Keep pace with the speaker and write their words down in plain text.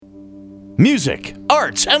music,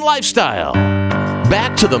 arts, and lifestyle.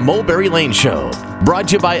 Back to the Mulberry Lane Show, brought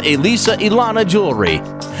to you by Elisa Ilana Jewelry.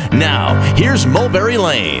 Now, here's Mulberry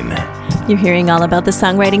Lane. You're hearing all about the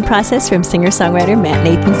songwriting process from singer-songwriter Matt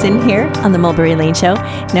Nathanson here on the Mulberry Lane Show.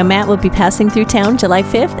 Now, Matt will be passing through town July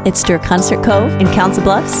 5th at Stir Concert Cove in Council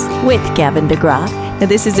Bluffs with Gavin DeGraw. Now,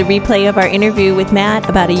 this is a replay of our interview with Matt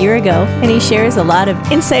about a year ago, and he shares a lot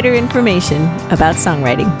of insider information about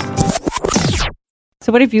songwriting.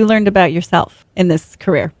 So what have you learned about yourself in this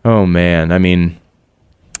career? Oh, man. I mean,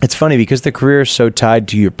 it's funny because the career is so tied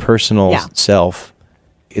to your personal self.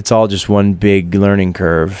 It's all just one big learning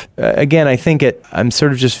curve. Again, I think I'm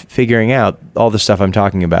sort of just figuring out all the stuff I'm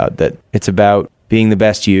talking about, that it's about being the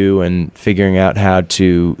best you and figuring out how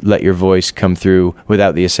to let your voice come through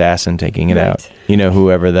without the assassin taking it out. You know,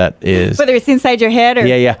 whoever that is. Whether it's inside your head or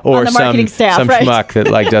or on the marketing staff, some schmuck that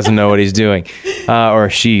like doesn't know what he's doing or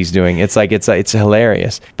she's doing. It's like it's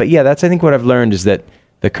hilarious. But yeah, that's I think what I've learned is that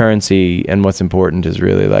the currency and what's important is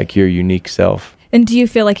really like your unique self. And do you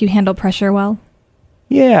feel like you handle pressure well?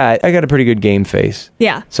 Yeah, I got a pretty good game face.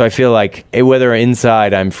 Yeah. So I feel like whether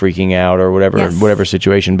inside I'm freaking out or whatever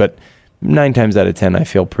situation, but 9 times out of 10, I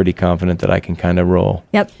feel pretty confident that I can kind of roll.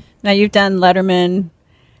 Yep. Now you've done Letterman,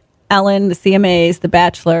 Ellen, the CMAs, The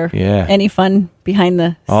Bachelor. Yeah. Any fun behind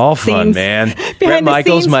the All scenes? fun, man. Brett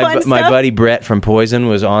Michaels, my buddy Brett from Poison,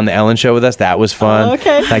 was on the Ellen show with us. That was fun. Oh,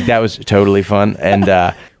 okay. Like that was totally fun.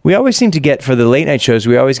 And we always seem to get, for the late night shows,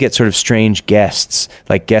 we always get sort of strange guests,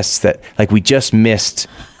 like guests that, like we just missed,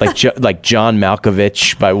 like John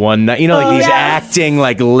Malkovich by one night, like these acting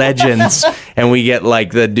like legends, and we get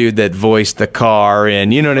like the dude that voiced the car,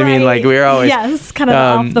 and you know what I mean? Like we're always kind of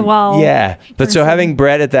off the wall. Yeah, but so having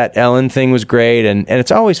Brett at that Ellen thing was great, and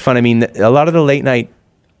it's always fun. I mean, a lot of the late night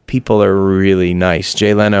people are really nice.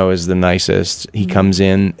 Jay Leno is the nicest. He comes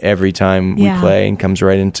in every time we play and comes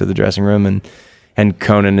right into the dressing room, and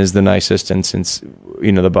Conan is the nicest, and since,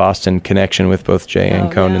 the Boston connection with both Jay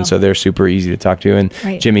and Conan, so they're super easy to talk to,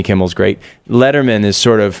 and Jimmy Kimmel's great. Letterman is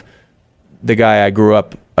sort of the guy I grew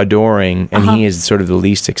up adoring, and he is sort of the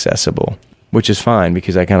least accessible, which is fine,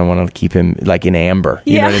 because I kind of want to keep him like in amber.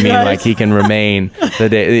 You know what I mean? Like he can remain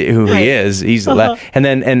who he is. He's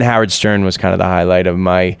and Howard Stern was kind of the highlight of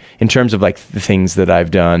in terms of like the things that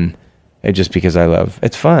I've done. Just because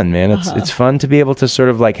it's fun, man. It's fun to be able to sort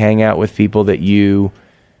of like hang out with people that you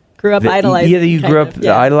grew up idolizing. Yeah, that you grew up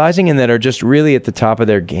idolizing, and that are just really at the top of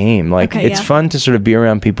their game. Like it's fun to sort of be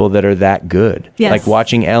around people that are that good. Yes. Like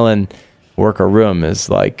watching Ellen work a room is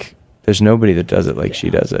like, there's nobody that does it like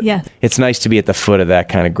she does it. Yeah. It's nice to be at the foot of that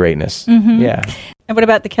kind of greatness. Mm-hmm. Yeah. And what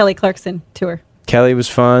about the Kelly Clarkson tour? Kelly was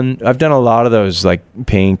fun. I've done a lot of those, like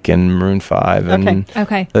Pink and Maroon 5 and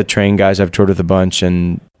the Train guys. I've toured with a bunch,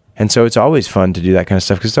 and so it's always fun to do that kind of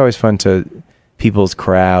stuff, because it's always fun people's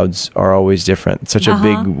crowds are always different. It's such a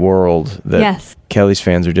big world that Kelly's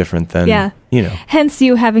fans are different than, Hence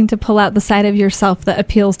you having to pull out the side of yourself that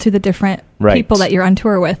appeals to the different people that you're on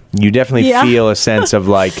tour with. You definitely feel a sense of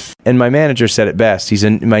like, and my manager said it best. He's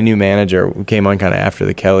my new manager, who came on kind of after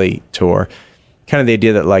the Kelly tour. Kind of the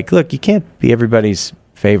idea that like, look, you can't be everybody's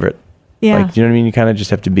favorite. Yeah. Like, you know what I mean? You kind of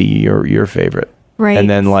just have to be your favorite. Right. And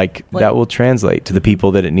then like that will translate to the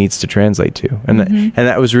people that it needs to translate to. And and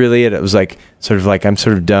that was really it. It was like sort of like I'm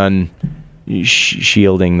sort of done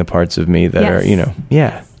shielding the parts of me that are,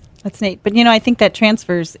 That's neat. But I think that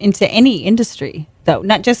transfers into any industry, though,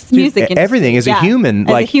 not just music industry. Everything as a human.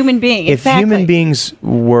 As a human being. If human beings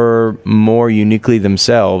were more uniquely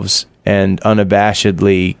themselves and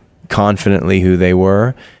unabashedly, confidently who they were,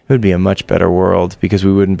 it would be a much better world, because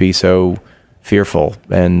we wouldn't be so fearful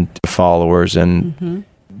and followers and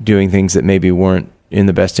doing things that maybe weren't in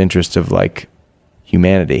the best interest of like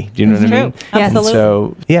humanity. Do you know what I mean? Absolutely. And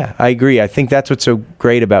so, I agree. I think that's what's so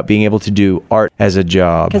great about being able to do art as a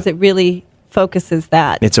job. Because it really focuses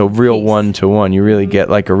that. It's a real one-to-one. You really get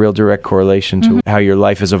like a real direct correlation to how your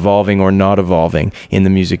life is evolving or not evolving in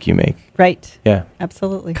the music you make. Right. Yeah.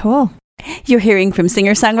 Absolutely. Cool. You're hearing from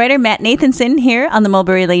singer-songwriter Matt Nathanson here on the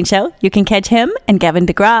Mulberry Lane Show. You can catch him and Gavin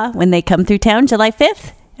DeGraw when they come through town July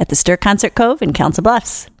 5th at the Stir Concert Cove in Council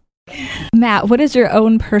Bluffs. Matt, what is your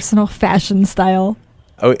own personal fashion style?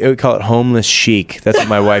 Oh, we call it homeless chic. That's what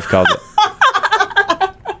my wife calls it.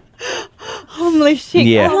 Homeless chic.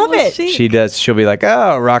 Yeah. I love it. She does. She'll be like,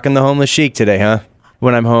 oh, rocking the homeless chic today, huh?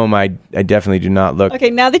 When I'm home, I definitely do not look.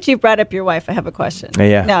 Okay, now that you've brought up your wife, I have a question.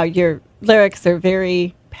 Yeah. Now, your lyrics are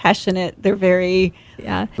very passionate. They're very...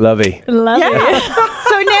 Lovey.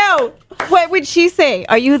 So now, what would she say?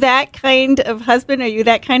 Are you that kind of husband? Are you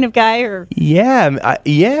that kind of guy? Or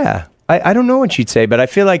I don't know what she'd say, but I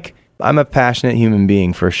feel like I'm a passionate human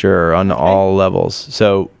being for sure on all levels.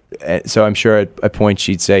 So So I'm sure at a point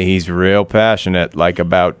she'd say he's real passionate, like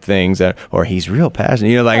about things, or he's real passionate.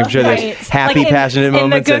 You know, like I'm sure there's happy, passionate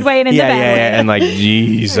moments. In the good way and in the bad way. And like,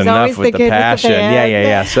 geez, enough with the passion.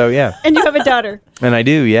 Yeah. So yeah. And you have a daughter. And I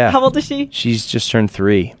do, yeah. How old is she? She's just turned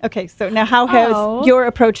 3. Okay, so now how has your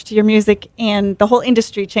approach to your music and the whole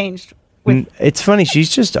industry changed? It's funny. She's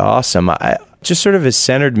just awesome. I just sort of has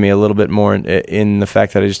centered me a little bit more in the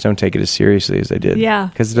fact that I just don't take it as seriously as I did. Yeah.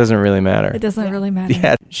 Because it doesn't really matter. It doesn't really matter.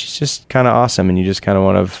 Yeah. She's just kind of awesome, and you just kind of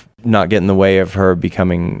want to not get in the way of her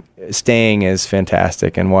staying as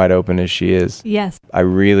fantastic and wide open as she is. Yes. I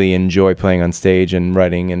really enjoy playing on stage and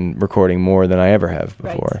writing and recording more than I ever have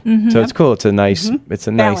before. Right. Mm-hmm. So it's cool. It's a nice, Balance.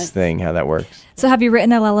 nice thing how that works. So have you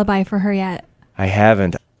written a lullaby for her yet? I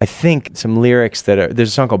haven't. I think some lyrics there's a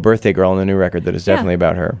song called Birthday Girl on the new record that is definitely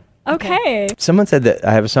about her. Okay. Someone said that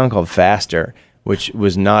I have a song called Faster, which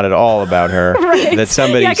was not at all about her. Right. That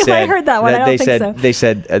somebody said. I heard that one. They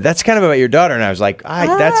said that's kind of about your daughter, and I was like,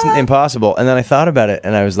 that's impossible. And then I thought about it,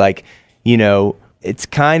 and I was like, it's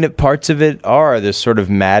kind of, parts of it are this sort of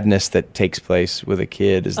madness that takes place with a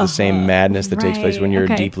kid is the same madness that takes place when you're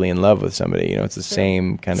deeply in love with somebody. It's the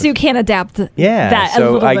same kind of. So you can adapt that so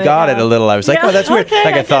a little I bit, got it a little. I was like, oh, that's weird. Okay,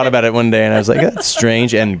 like I thought about it one day and I was like, that's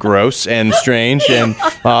strange and gross and strange and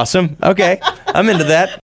awesome. Okay, I'm into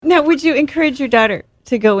that. Now, would you encourage your daughter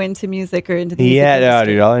to go into music or into the music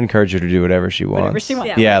industry? Dude, I'll encourage her to do whatever she wants. Whatever she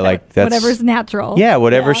wants. Yeah, like that's whatever's natural. Yeah,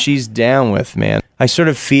 whatever she's down with, man. I sort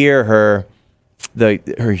of fear her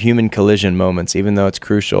human collision moments, even though it's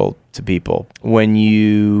crucial to people. When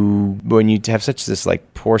you have such this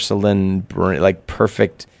like porcelain, like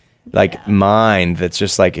perfect, like mind that's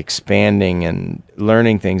just like expanding and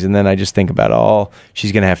learning things, and then I just think about all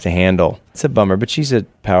she's gonna have to handle. It's a bummer, but she's a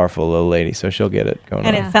powerful little lady, so she'll get it going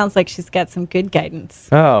on. And it sounds like she's got some good guidance.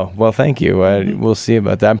 Oh, well, thank you. We'll see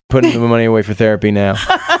about that. I'm putting the money away for therapy now.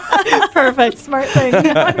 Perfect. Smart thing.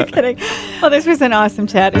 No, I'm kidding. Well, this was an awesome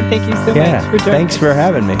chat, and thank you so much for joining Thanks for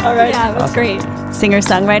having me. All right. Yeah, it was great.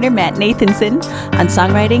 Singer-songwriter Matt Nathanson on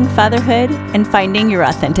songwriting, fatherhood, and finding your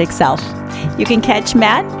authentic self. You can catch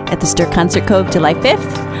Matt at the Stir Concert Cove July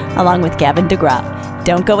 5th, along with Gavin DeGraw.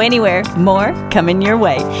 Don't go anywhere. More coming your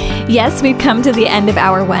way. Yes, we've come to the end of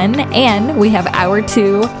hour 1, and we have hour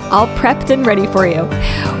 2 all prepped and ready for you.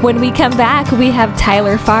 When we come back, we have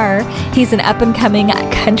Tyler Farr. He's an up-and-coming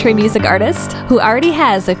country music artist who already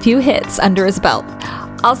has a few hits under his belt.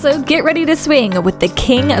 Also, get ready to swing with the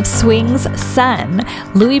King of Swing's son.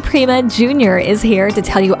 Louis Prima Jr. is here to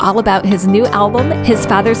tell you all about his new album, his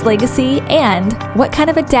father's legacy, and what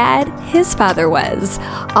kind of a dad his father was.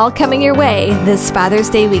 All coming your way this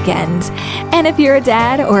Father's Day weekend. And if you're a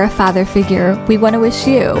dad or a father figure, we want to wish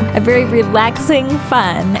you a very relaxing,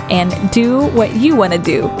 fun, and do what you want to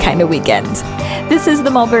do kind of weekend. This is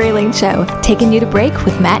the Mulberry Lane Show, taking you to break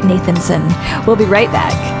with Matt Nathanson. We'll be right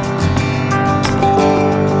back.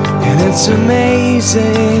 It's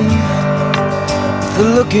amazing the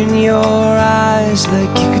look in your eyes, like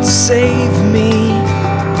you could save me,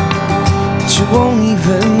 but you won't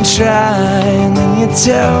even try. And then you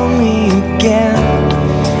tell me again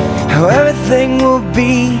how everything will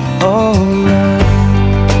be alright.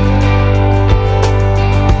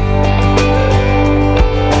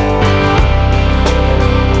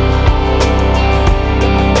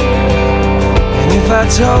 And if I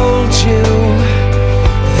told you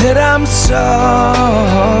that I'm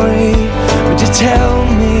sorry, would you tell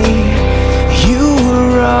me you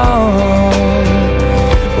were wrong?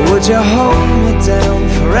 Or would you hold me down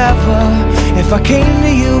forever if I came to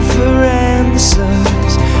you for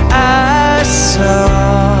answers? I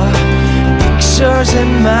saw pictures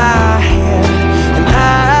in my head, and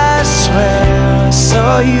I swear I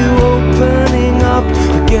saw you opening up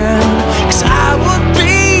again. 'Cause I would